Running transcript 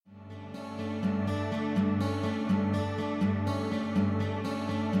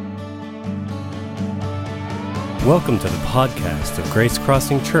Welcome to the podcast of Grace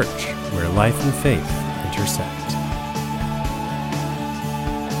Crossing Church, where life and faith intersect.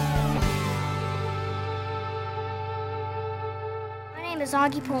 My name is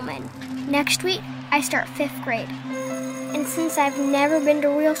Augie Pullman. Next week, I start 5th grade. And since I've never been to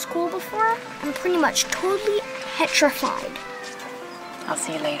real school before, I'm pretty much totally petrified. I'll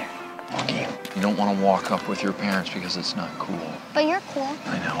see you later. Augie, you don't want to walk up with your parents because it's not cool. But you're cool.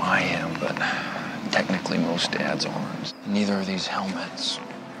 I know I am, but technically most dads aren't. Neither are these helmets.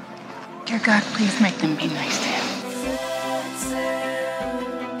 Dear God, please make them be nice to him.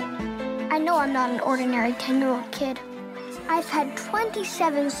 I know I'm not an ordinary 10-year-old kid. I've had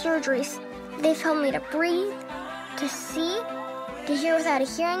 27 surgeries. They've helped me to breathe, to see, to hear without a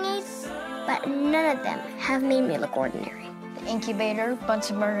hearing aid, but none of them have made me look ordinary. The incubator,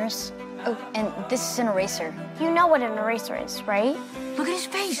 Bunsen burners. Oh, and this is an eraser. You know what an eraser is, right? Look at his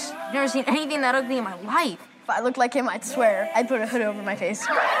face. I've never seen anything that ugly in my life. If I looked like him, I'd swear I'd put a hood over my face.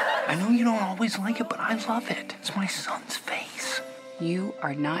 I know you don't always like it, but I love it. It's my son's face. You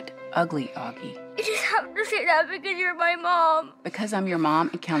are not ugly, Augie. You just have to say that because you're my mom. Because I'm your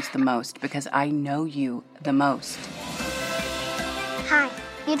mom, it counts the most. Because I know you the most. Hi.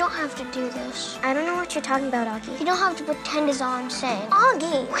 You don't have to do this. I don't know what you're talking about, Augie. You don't have to pretend is all I'm saying.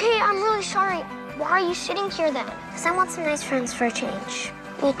 Augie! Okay, I'm really sorry. Why are you sitting here then? Because I want some nice friends for a change.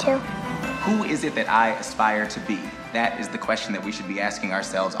 Me too. Who is it that I aspire to be? That is the question that we should be asking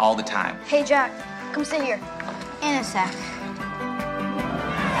ourselves all the time. Hey, Jack, come sit here. In a sec.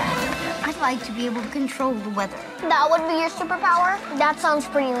 I'd like to be able to control the weather. That would be your superpower? That sounds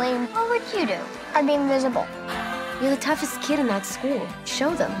pretty lame. What would you do? I'd be invisible. You're the toughest kid in that school.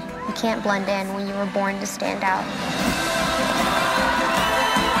 Show them. You can't blend in when you were born to stand out.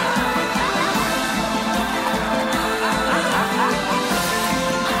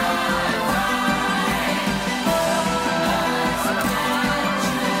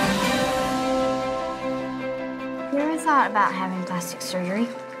 You ever thought about having plastic surgery?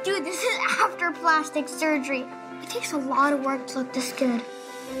 Dude, this is after plastic surgery. It takes a lot of work to look this good.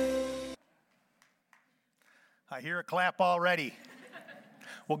 I hear a clap already.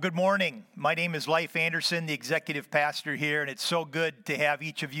 Well, good morning. My name is Leif Anderson, the executive pastor here, and it's so good to have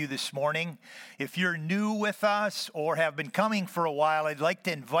each of you this morning. If you're new with us or have been coming for a while, I'd like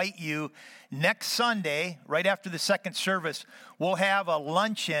to invite you next Sunday, right after the second service, we'll have a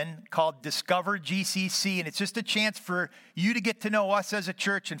luncheon called Discover GCC, and it's just a chance for you to get to know us as a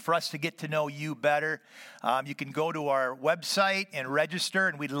church and for us to get to know you better. You can go to our website and register,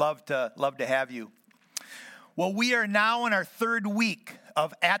 and we'd love to have you. Well, we are now in our third week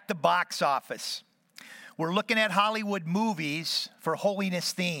of At the Box Office. We're looking at Hollywood movies for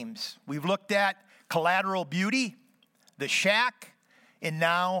holiness themes. We've looked at Collateral Beauty, The Shack, and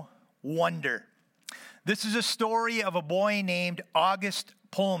now Wonder. This is a story of a boy named August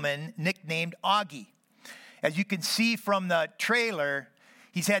Pullman, nicknamed Augie. As you can see from the trailer,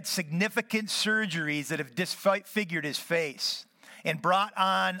 he's had significant surgeries that have disfigured his face and brought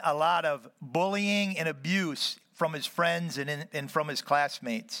on a lot of bullying and abuse from his friends and from his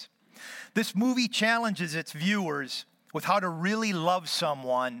classmates. This movie challenges its viewers with how to really love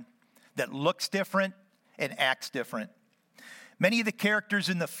someone that looks different and acts different. Many of the characters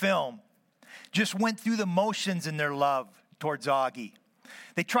in the film just went through the motions in their love towards Augie.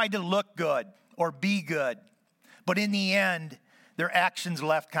 They tried to look good or be good, but in the end, their actions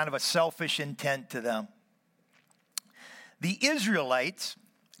left kind of a selfish intent to them. The Israelites,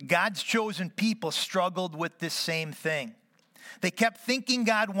 God's chosen people, struggled with this same thing. They kept thinking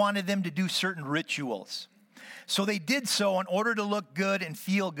God wanted them to do certain rituals. So they did so in order to look good and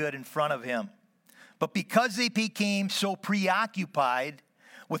feel good in front of him. But because they became so preoccupied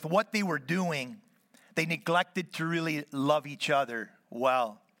with what they were doing, they neglected to really love each other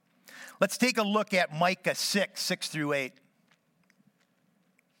well. Let's take a look at Micah 6:6-8.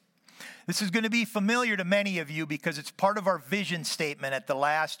 This is going to be familiar to many of you because it's part of our vision statement at the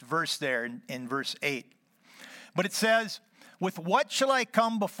last verse there in verse 8. But it says, "With what shall I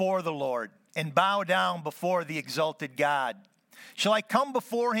come before the Lord and bow down before the exalted God? Shall I come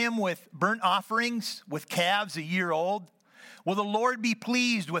before him with burnt offerings, with calves a year old? Will the Lord be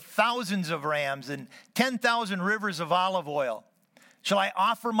pleased with thousands of rams and 10,000 rivers of olive oil? Shall I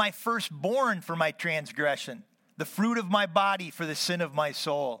offer my firstborn for my transgression, the fruit of my body for the sin of my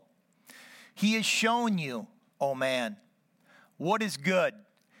soul? He has shown you, O man, what is good,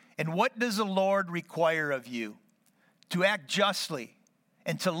 and what does the Lord require of you? To act justly,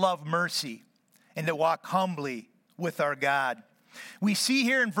 and to love mercy, and to walk humbly with our God." We see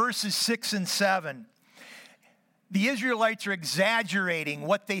here in verses 6 and 7, the Israelites are exaggerating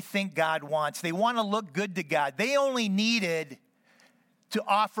what they think God wants. They want to look good to God. They only needed to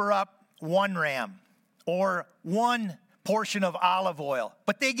offer up one ram or one portion of olive oil.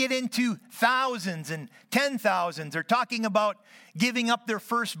 But they get into thousands and 10,000s. They're talking about giving up their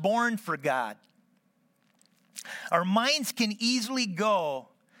firstborn for God. Our minds can easily go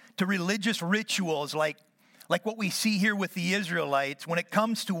to religious rituals like what we see here with the Israelites when it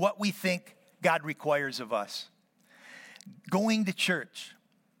comes to what we think God requires of us. Going to church,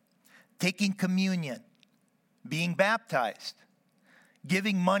 taking communion, being baptized,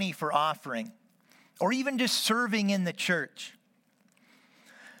 giving money for offering, or even just serving in the church.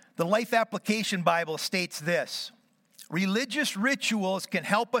 The Life Application Bible states this: religious rituals can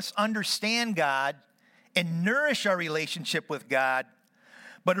help us understand God and nourish our relationship with God,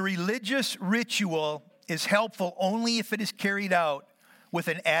 but a religious ritual is helpful only if it is carried out with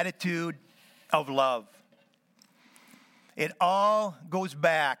an attitude of love. It all goes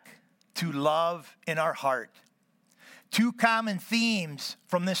back to love in our heart. Two common themes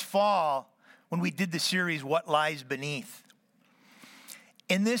from this fall when we did the series, What Lies Beneath.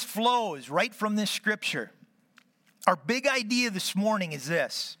 And this flows right from this scripture. Our big idea this morning is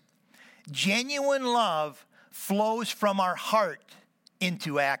this: genuine love flows from our heart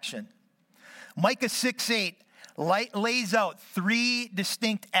into action. Micah 6:8 lays out 3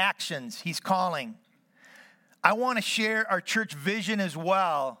 distinct actions he's calling. I want to share our church vision as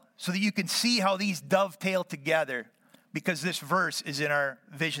well so that you can see how these dovetail together, because this verse is in our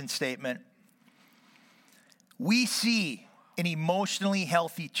vision statement. We see an emotionally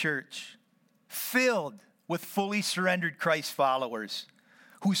healthy church filled with fully surrendered Christ followers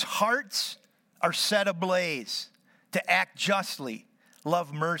whose hearts are set ablaze to act justly,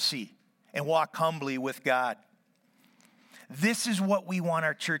 love mercy, and walk humbly with God. This is what we want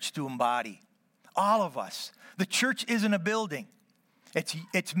our church to embody. All of us. The church isn't a building.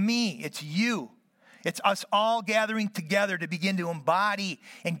 It's me. It's you. It's us all gathering together to begin to embody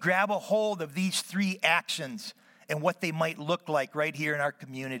and grab a hold of these 3 actions and what they might look like right here in our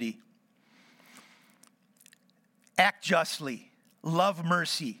community. Act justly, love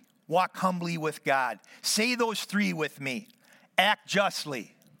mercy, walk humbly with God. Say those 3 with me. Act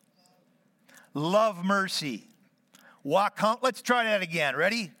justly, love mercy, walk humbly. Let's try that again.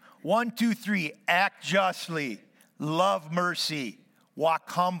 Ready? 1, 2, 3. Act justly, love mercy, walk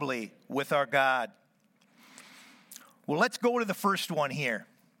humbly with our God. Well, let's go to the first one here.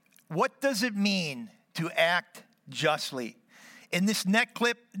 What does it mean to act justly? In this next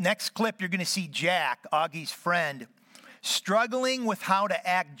clip, you're going to see Jack, Augie's friend, struggling with how to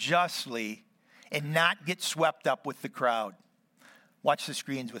act justly and not get swept up with the crowd. Watch the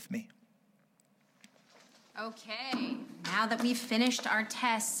screens with me. Okay, now that we've finished our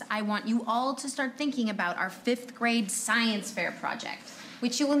tests, I want you all to start thinking about our 5th grade science fair project,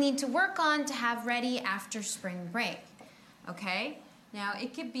 which you will need to work on to have ready after spring break. Okay? Now,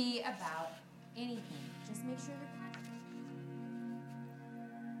 it could be about anything. Just make sure the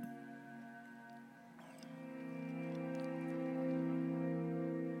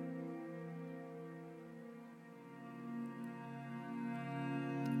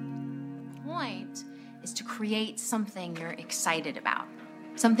point is to create something you're excited about,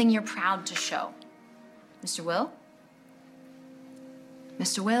 something you're proud to show. Mr. Will?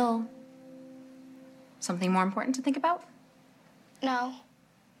 Mr. Will? Something more important to think about? No.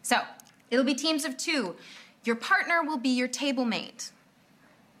 So, it'll be teams of 2. Your partner will be your table mate.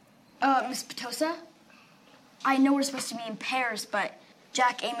 Miss Petosa? I know we're supposed to be in pairs, but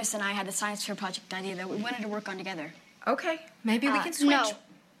Jack, Amos, and I had a science fair project idea that we wanted to work on together. Okay, maybe we can switch. No.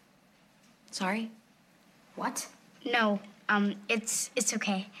 Sorry? What? No, it's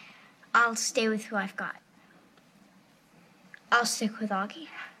okay. I'll stay with who I've got. I'll stick with Augie.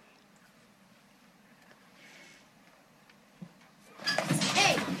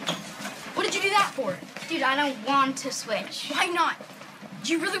 Hey! What did you do that for? Dude, I don't want to switch. Why not?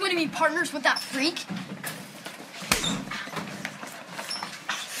 Do you really want to be partners with that freak?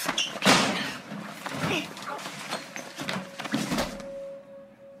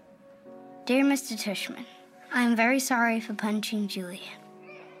 Dear Mr. Tushman, I'm very sorry for punching Julia.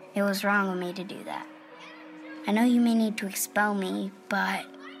 It was wrong of me to do that. I know you may need to expel me, but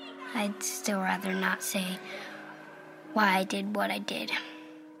I'd still rather not say why I did what I did.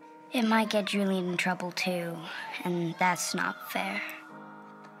 It might get Julian in trouble too, and that's not fair.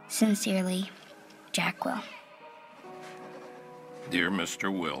 Sincerely, Jack Will. Dear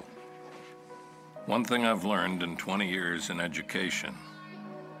Mr. Will, one thing I've learned in 20 years in education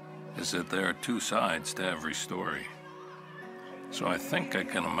is that there are 2 sides to every story. So I think I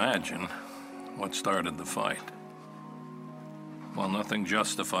can imagine what started the fight. While nothing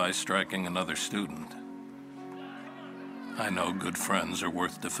justifies striking another student, I know good friends are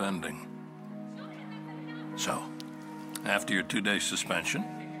worth defending. So, after your 2-day suspension,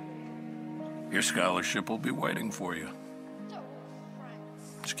 your scholarship will be waiting for you.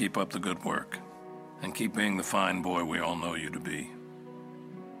 Just keep up the good work, and keep being the fine boy we all know you to be.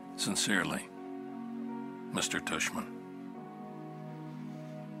 Sincerely, Mr. Tushman.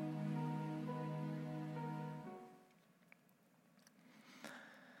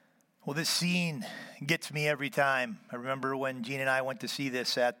 Well, this scene gets me every time. I remember when Gene and I went to see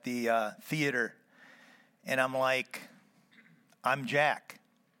this at the theater, and I'm like, I'm Jack.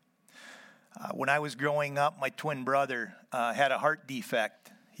 When I was growing up, my twin brother had a heart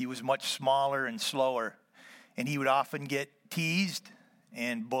defect. He was much smaller and slower, and he would often get teased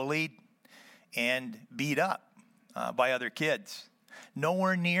and bullied and beat up by other kids.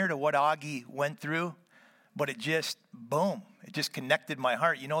 Nowhere near to what Augie went through, but it just, boom, it just connected my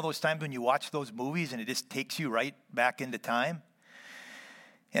heart. You know those times when you watch those movies and it just takes you right back into time?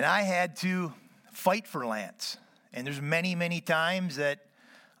 And I had to fight for Lance. And there's many, many times that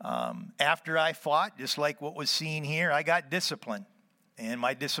after I fought, just like what was seen here, I got disciplined. And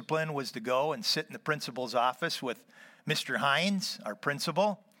my discipline was to go and sit in the principal's office with Mr. Hines, our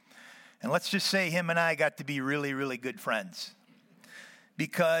principal. And let's just say him and I got to be really, really good friends.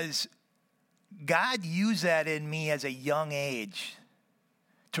 Because God used that in me as a young age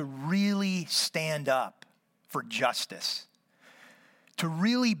to really stand up for justice, to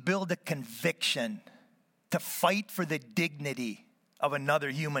really build a conviction, to fight for the dignity of another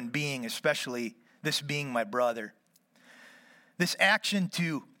human being, especially this being my brother. This action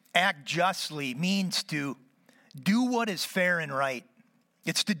to act justly means to do what is fair and right.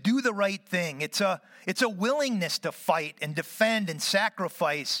 It's to do the right thing. It's a willingness to fight and defend and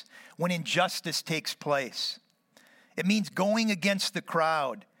sacrifice when injustice takes place. It means going against the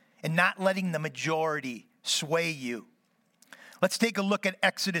crowd and not letting the majority sway you. Let's take a look at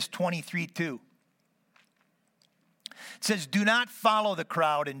Exodus 23:2. It says, "Do not follow the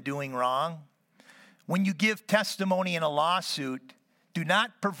crowd in doing wrong. When you give testimony in a lawsuit, do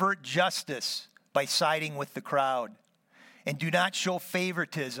not pervert justice by siding with the crowd. And do not show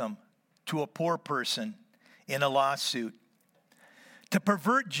favoritism to a poor person in a lawsuit." To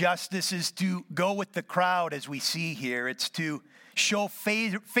pervert justice is to go with the crowd, as we see here. It's to show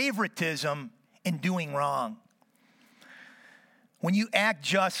favoritism in doing wrong. When you act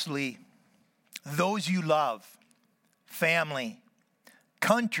justly, those you love, family,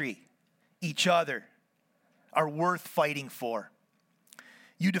 country, each other, are worth fighting for.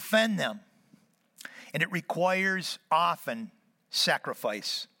 You defend them, and it requires often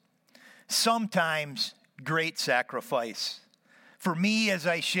sacrifice. Sometimes great sacrifice. For me, as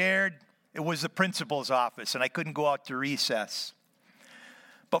I shared, it was the principal's office, and I couldn't go out to recess.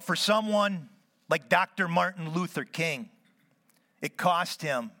 But for someone like Dr. Martin Luther King, it cost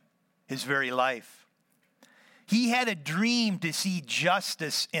him his very life. He had a dream to see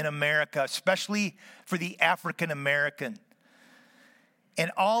justice in America, especially for the African American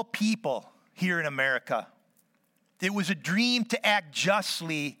and all people here in America. It was a dream to act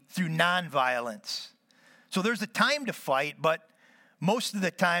justly through nonviolence. So there's a time to fight, but most of the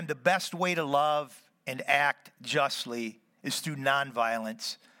time, the best way to love and act justly is through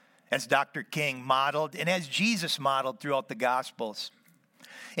nonviolence, as Dr. King modeled and as Jesus modeled throughout the Gospels.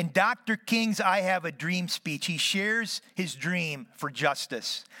 In Dr. King's I Have a Dream speech, he shares his dream for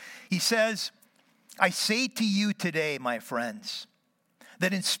justice. He says, "I say to you today, my friends,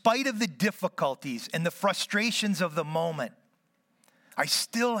 that in spite of the difficulties and the frustrations of the moment, I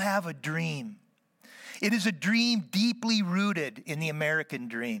still have a dream. It is a dream deeply rooted in the American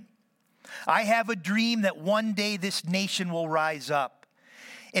dream. I have a dream that one day this nation will rise up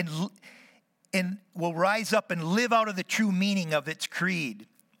and will rise up and live out of the true meaning of its creed.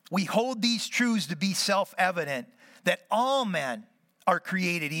 We hold these truths to be self-evident, that all men are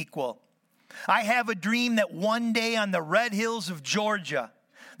created equal. I have a dream that one day on the red hills of Georgia,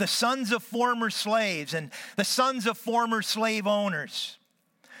 the sons of former slaves and the sons of former slave owners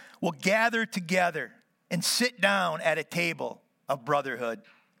will gather together and sit down at a table of brotherhood.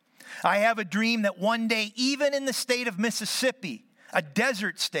 I have a dream that one day, even in the state of Mississippi, a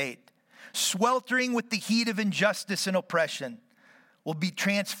desert state, sweltering with the heat of injustice and oppression, will be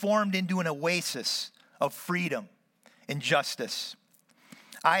transformed into an oasis of freedom and justice.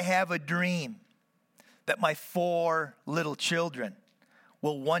 I have a dream that my 4 little children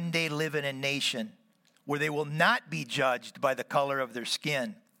will one day live in a nation where they will not be judged by the color of their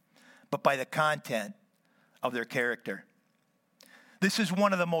skin, but by the content of their character. This is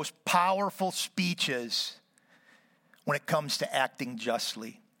one of the most powerful speeches when it comes to acting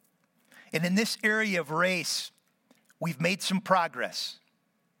justly. And in this area of race, we've made some progress,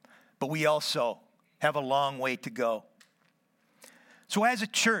 but we also have a long way to go. So as a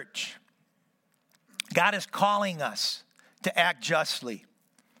church, God is calling us to act justly.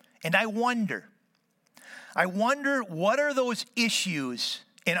 And I wonder what are those issues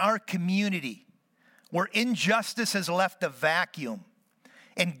in our community where injustice has left a vacuum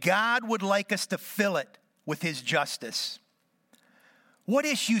and God would like us to fill it with his justice? What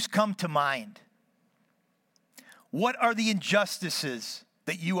issues come to mind? What are the injustices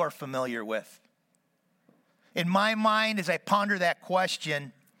that you are familiar with? In my mind, as I ponder that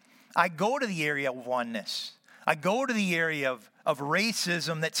question, I go to the area of oneness. I go to the area of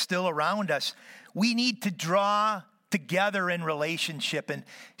racism that's still around us. We need to draw together in relationship and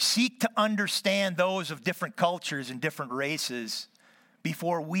seek to understand those of different cultures and different races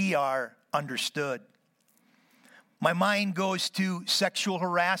before we are understood. My mind goes to sexual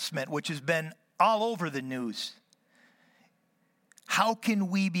harassment, which has been all over the news. How can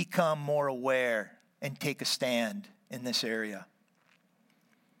we become more aware and take a stand in this area?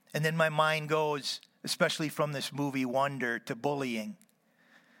 And then my mind goes, especially from this movie Wonder, to bullying.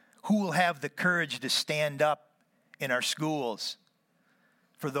 Who will have the courage to stand up in our schools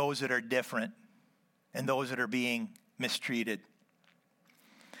for those that are different and those that are being mistreated?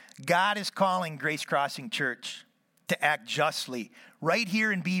 God is calling Grace Crossing Church to act justly right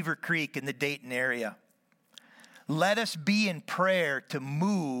here in Beaver Creek in the Dayton area. Let us be in prayer to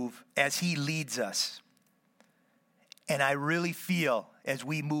move as he leads us. And I really feel as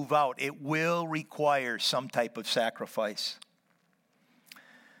we move out, it will require some type of sacrifice.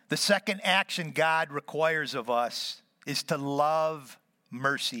 The second action God requires of us is to love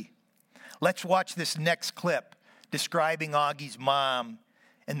mercy. Let's watch this next clip describing Augie's mom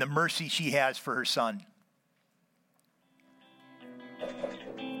and the mercy she has for her son.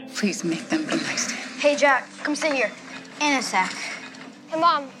 Please make them be nice to him. Hey, Jack, come sit here. In a sec. Hey,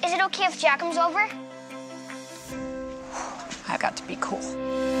 Mom, is it okay if Jack comes over? I've got to be cool.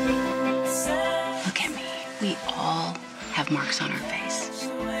 Look at me. We all have marks on our face.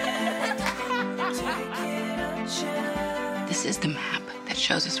 This is the map that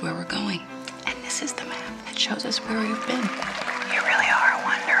shows us where we're going. And this is the map that shows us where we've been. You really are a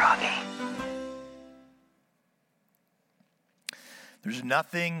wonder, Augie. There's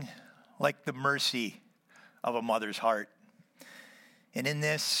nothing like the mercy of a mother's heart. And in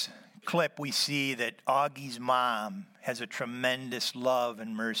this clip, we see that Augie's mom has a tremendous love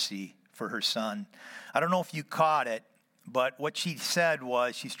and mercy for her son. I don't know if you caught it, but what she said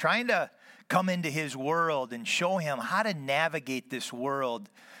was she's trying to come into his world and show him how to navigate this world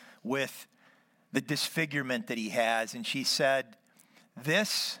with the disfigurement that he has. And she said,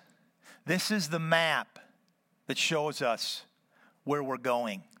 this is the map that shows us where we're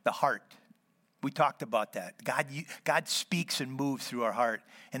going, the heart. We talked about that. God speaks and moves through our heart.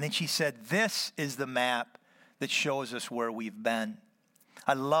 And then she said, this is the map that shows us where we've been.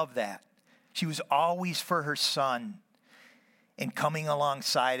 I love that. She was always for her son and coming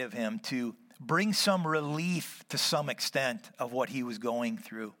alongside of him to bring some relief to some extent of what he was going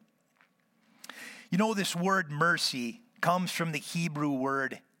through. You know, this word mercy comes from the Hebrew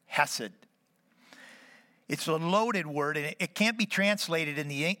word hesed. It's a loaded word, and it can't be translated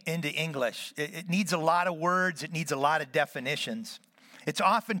into English. It needs a lot of words. It needs a lot of definitions. It's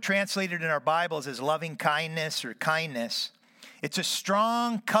often translated in our Bibles as loving kindness or kindness. It's a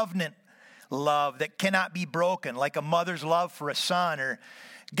strong covenant love that cannot be broken, like a mother's love for a son or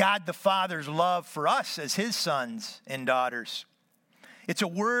God the Father's love for us as his sons and daughters. It's a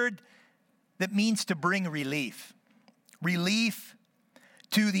word that means to bring relief. Relief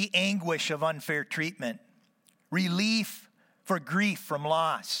to the anguish of unfair treatment. Relief for grief from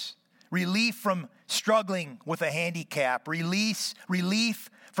loss. Relief from struggling with a handicap. Relief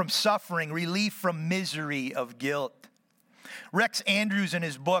from suffering. Relief from misery of guilt. Rex Andrews, in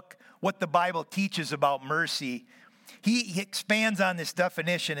his book, What the Bible Teaches About Mercy, he expands on this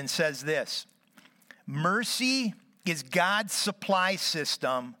definition and says this: mercy is God's supply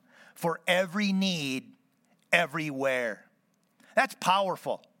system for every need, everywhere. That's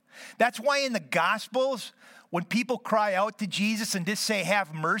powerful. That's why in the Gospels, when people cry out to Jesus and just say,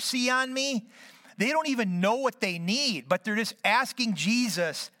 have mercy on me, they don't even know what they need, but they're just asking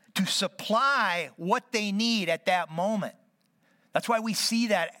Jesus to supply what they need at that moment. That's why we see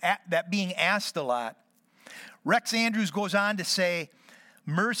that being asked a lot. Rex Andrews goes on to say,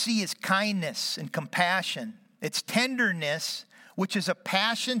 mercy is kindness and compassion. It's tenderness, which is a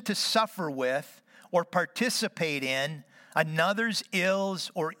passion to suffer with or participate in another's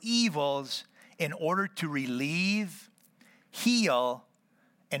ills or evils in order to relieve, heal,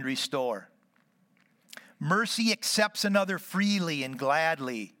 and restore. Mercy accepts another freely and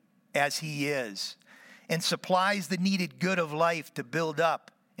gladly as he is, and supplies the needed good of life to build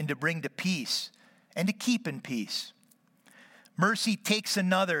up and to bring to peace and to keep in peace. Mercy takes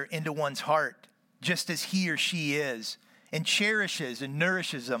another into one's heart, just as he or she is, and cherishes and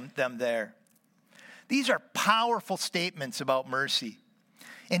nourishes them there. These are powerful statements about mercy.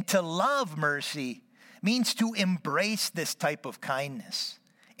 And to love mercy means to embrace this type of kindness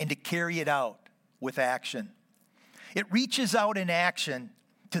and to carry it out with action. It reaches out in action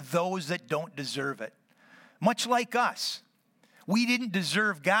to those that don't deserve it. Much like us, we didn't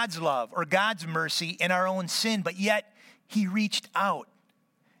deserve God's love or God's mercy in our own sin, but yet he reached out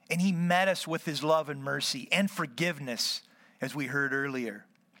and he met us with his love and mercy and forgiveness, as we heard earlier.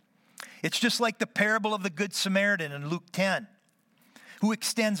 It's just like the parable of the Good Samaritan in Luke 10, who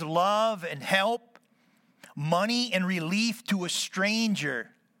extends love and help, money and relief to a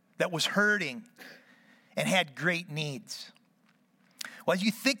stranger that was hurting and had great needs. Well, as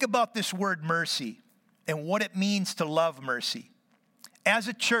you think about this word mercy and what it means to love mercy, as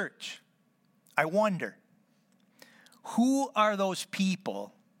a church, I wonder, who are those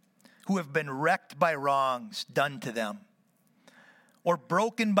people who have been wrecked by wrongs done to them or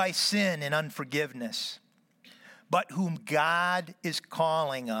broken by sin and unforgiveness, but whom God is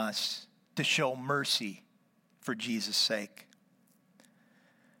calling us to show mercy for Jesus' sake?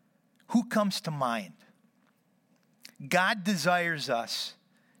 Who comes to mind? God desires us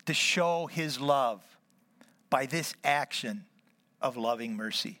to show his love by this action of loving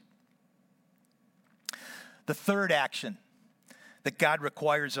mercy. The third action that God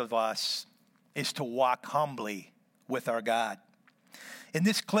requires of us is to walk humbly with our God. In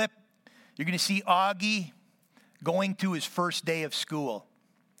this clip, you're going to see Augie going to his first day of school.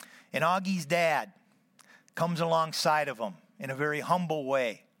 And Augie's dad comes alongside of him in a very humble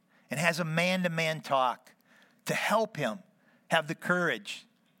way and has a man-to-man talk to help him have the courage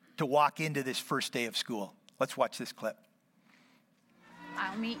to walk into this first day of school. Let's watch this clip.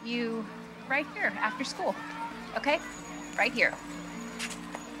 I'll meet you right here after school, okay? Right here.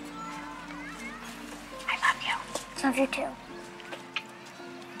 I love you. Love you too.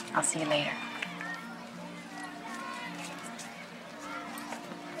 I'll see you later.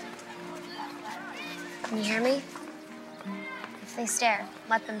 Can you hear me? If they stare,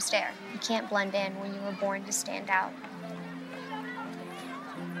 let them stare. You can't blend in when you were born to stand out.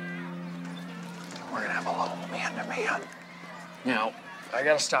 We're gonna have a little man-to-man. Now, I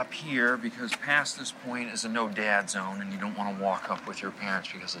gotta stop here because past this point is a no-dad zone and you don't want to walk up with your parents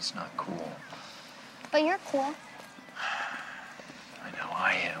because it's not cool. But you're cool. I know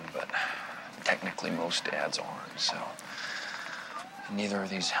I am, but technically most dads aren't, so... And neither are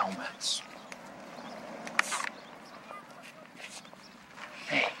these helmets.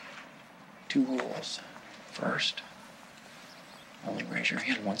 Hey, 2 rules. First, only raise your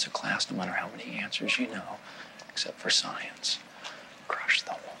hand once a class, no matter how many answers you know, except for science. Crush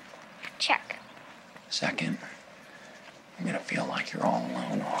them. Check. Second, you're gonna feel like you're all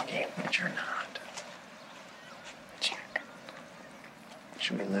alone, Augie, but you're not. Check.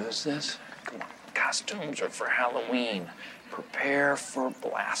 Should we lose this? Come on, costumes are for Halloween. Prepare for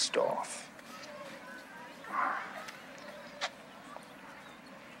blast-off.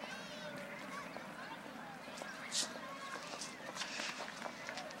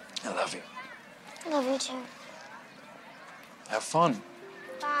 I love you. Love you too. Have fun.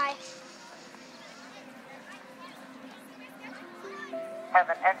 Bye. Have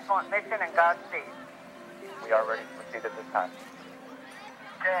an excellent mission and Godspeed. We are ready to proceed at this time.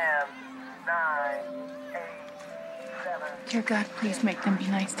 10, 9, 8, 7. Dear God, please make them be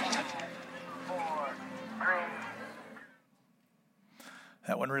nice to you. 4, 3.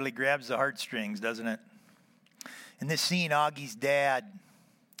 That one really grabs the heartstrings, doesn't it? In this scene, Augie's dad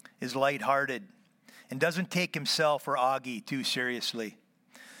is lighthearted and doesn't take himself or Augie too seriously.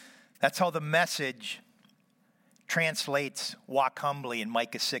 That's how the Message translates walk humbly in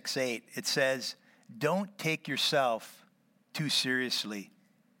Micah 6:8. It says, don't take yourself too seriously.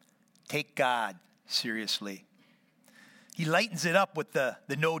 Take God seriously. He lightens it up with the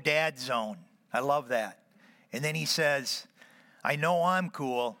no dad zone. I love that. And then he says, I know I'm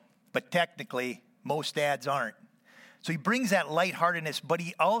cool, but technically most dads aren't. So he brings that lightheartedness, but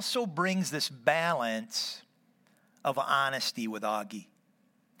he also brings this balance of honesty with Augie.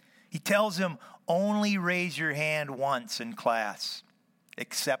 He tells him, only raise your hand once in class,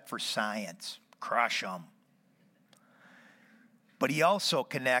 except for science. Crush them. But he also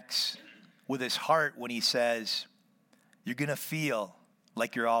connects with his heart when he says, You're going to feel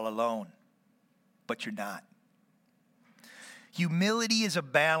like you're all alone, but you're not. Humility is a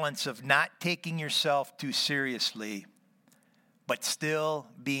balance of not taking yourself too seriously, but still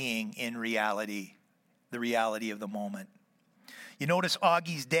being in reality, the reality of the moment. You notice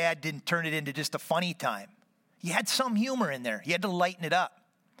Augie's dad didn't turn it into just a funny time. He had some humor in there. He had to lighten it up.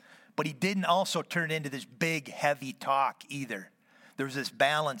 But he didn't also turn it into this big, heavy talk either. There was this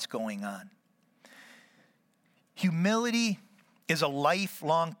balance going on. Humility is a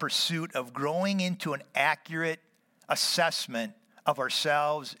lifelong pursuit of growing into an accurate assessment of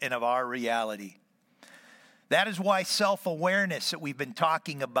ourselves and of our reality. That is why self-awareness that we've been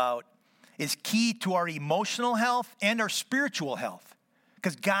talking about is key to our emotional health and our spiritual health,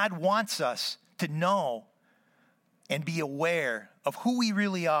 because God wants us to know and be aware of who we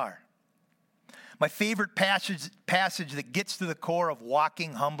really are. My favorite passage that gets to the core of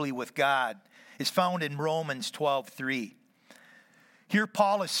walking humbly with God is found in Romans 12:3. Here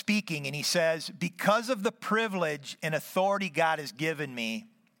Paul is speaking and he says, because of the privilege and authority God has given me,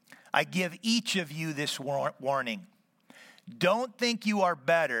 I give each of you this warning. Don't think you are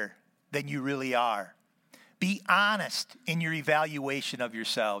better than you really are. Be honest in your evaluation of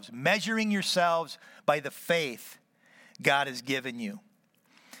yourselves, measuring yourselves by the faith God has given you.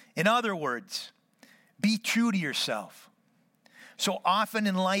 In other words, be true to yourself. So often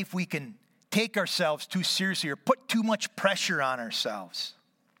in life we can take ourselves too seriously or put too much pressure on ourselves.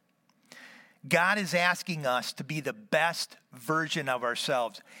 God is asking us to be the best version of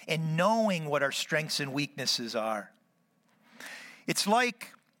ourselves and knowing what our strengths and weaknesses are. It's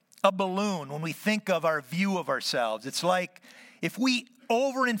like a balloon when we think of our view of ourselves. It's like if we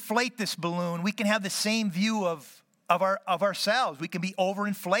overinflate this balloon, we can have the same view of ourselves. We can be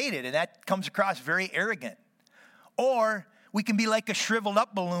overinflated, and that comes across very arrogant. Or we can be like a shriveled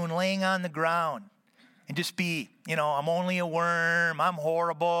up balloon laying on the ground and just be, I'm only a worm, I'm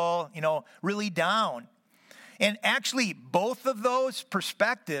horrible, really down. And actually, both of those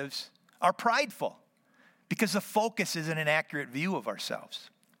perspectives are prideful because the focus isn't an accurate view of ourselves.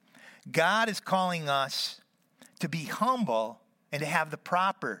 God is calling us to be humble and to have the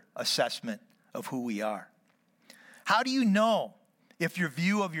proper assessment of who we are. How do you know if your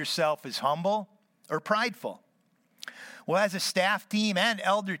view of yourself is humble or prideful? Well, as a staff team and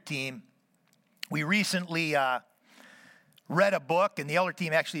elder team, we recently read a book, and the elder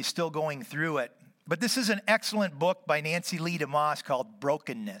team actually is still going through it. But this is an excellent book by Nancy Lee DeMoss called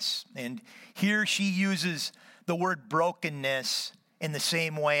Brokenness. And here she uses the word brokenness in the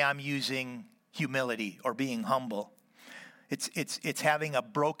same way I'm using humility or being humble. It's having a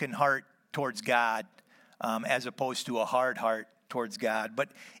broken heart towards God as opposed to a hard heart towards God. But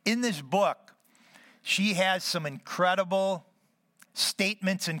in this book, she has some incredible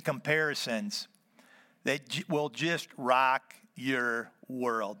statements and comparisons that will just rock your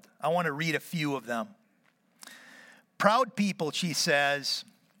world. I want to read a few of them. Proud people, she says,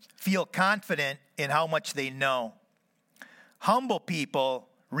 feel confident in how much they know. Humble people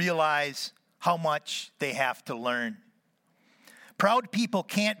realize how much they have to learn. Proud people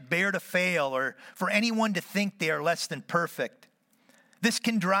can't bear to fail or for anyone to think they are less than perfect. This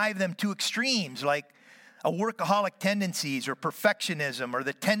can drive them to extremes like a workaholic tendencies or perfectionism or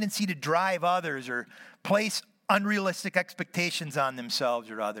the tendency to drive others or place unrealistic expectations on themselves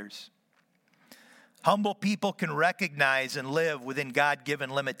or others. Humble people can recognize and live within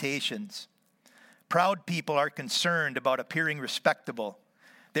God-given limitations. Proud people are concerned about appearing respectable.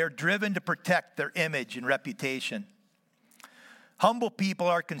 They're driven to protect their image and reputation. Humble people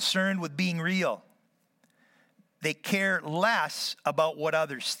are concerned with being real. They care less about what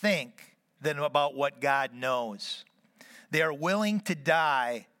others think than about what God knows. They are willing to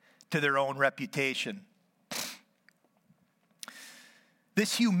die to their own reputation.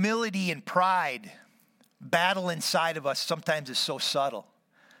 This humility and pride battle inside of us sometimes is so subtle.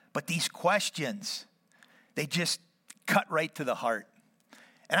 But these questions, they just cut right to the heart.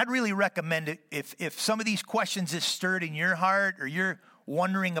 And I'd really recommend it if some of these questions is stirred in your heart or you're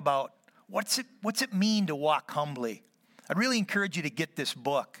wondering about what's it mean to walk humbly. I'd really encourage you to get this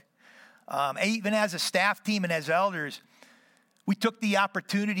book. Even as a staff team and as elders, we took the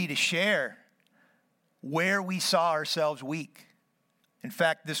opportunity to share where we saw ourselves weak. In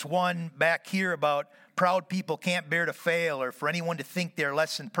fact, this one back here about proud people can't bear to fail or for anyone to think they're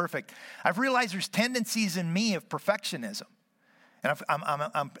less than perfect. I've realized there's tendencies in me of perfectionism. And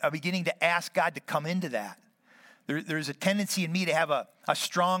I'm beginning to ask God to come into that. There's a tendency in me to have a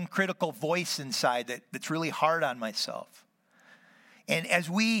strong critical voice inside that's really hard on myself. And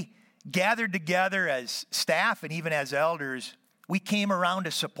as we gathered together as staff and even as elders, We came around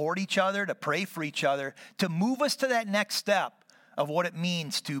to support each other, to pray for each other, to move us to that next step of what it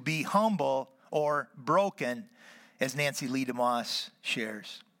means to be humble or broken, as Nancy Lee DeMoss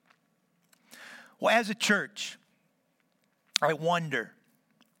shares. Well, as a church, I wonder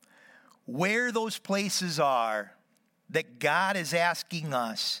where those places are that God is asking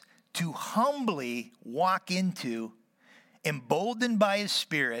us to humbly walk into, emboldened by His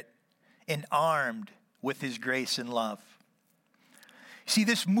Spirit and armed with His grace and love. See,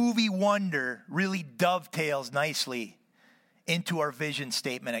 this movie Wonder really dovetails nicely into our vision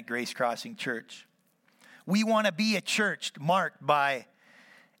statement at Grace Crossing Church. We want to be a church marked by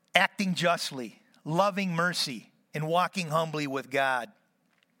acting justly, loving mercy, and walking humbly with God.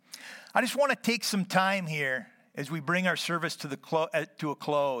 I just want to take some time here as we bring our service to a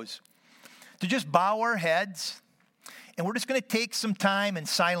close to just bow our heads, and we're just going to take some time in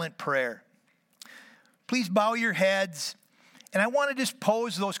silent prayer. Please bow your heads, and I want to just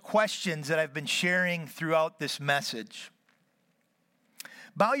pose those questions that I've been sharing throughout this message.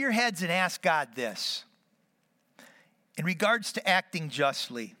 Bow your heads and ask God this. In regards to acting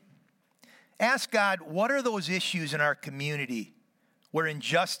justly, ask God, what are those issues in our community where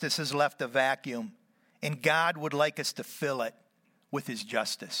injustice has left a vacuum and God would like us to fill it with His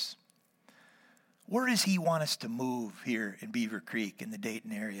justice? Where does He want us to move here in Beaver Creek in the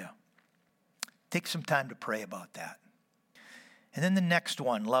Dayton area? Take some time to pray about that. And then the next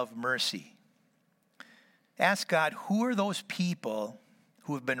one, love mercy. Ask God, who are those people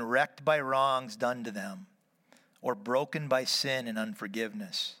who have been wrecked by wrongs done to them or broken by sin and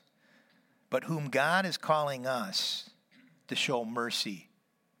unforgiveness, but whom God is calling us to show mercy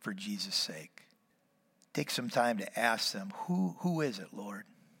for Jesus' sake? Take some time to ask them, who is it, Lord?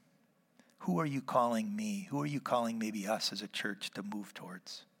 Who are you calling me? Who are you calling maybe us as a church to move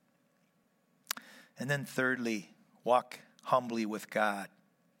towards? And then thirdly, walk humbly with God.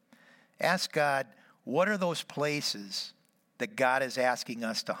 Ask God, what are those places that God is asking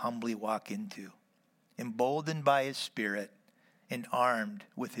us to humbly walk into, emboldened by His Spirit and armed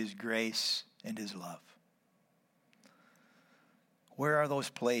with His grace and His love? Where are those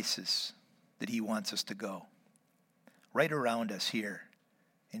places that He wants us to go? Right around us here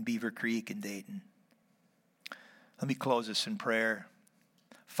in Beaver Creek and Dayton. Let me close this in prayer.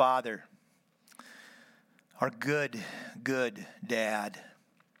 Father, our good Dad,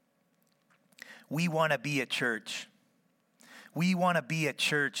 we want to be a church. We want to be a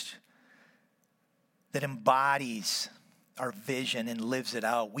church that embodies our vision and lives it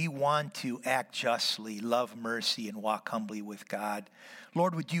out. We want to act justly, love mercy, and walk humbly with God.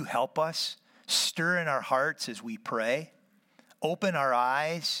 Lord, would you help us? Stir in our hearts as we pray. Open our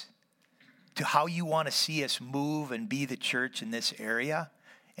eyes to how you want to see us move and be the church in this area,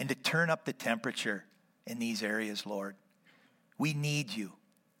 and to turn up the temperature in these areas, Lord. We need you.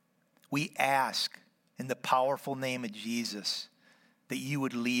 We ask in the powerful name of Jesus that you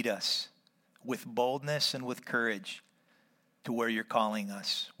would lead us with boldness and with courage to where you're calling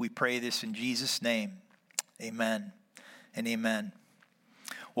us. We pray this in Jesus' name. Amen and amen.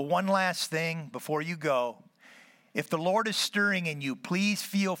 Well, one last thing before you go. If the Lord is stirring in you, please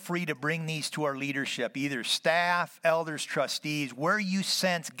feel free to bring these to our leadership, either staff, elders, trustees, where you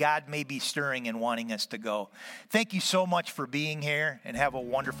sense God may be stirring and wanting us to go. Thank you so much for being here, and have a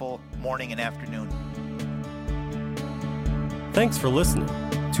wonderful morning and afternoon. Thanks for listening.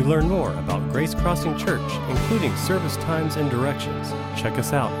 To learn more about Grace Crossing Church, including service times and directions, check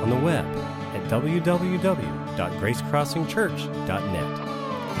us out on the web at www.gracecrossingchurch.net.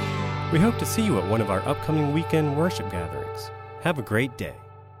 We hope to see you at one of our upcoming weekend worship gatherings. Have a great day.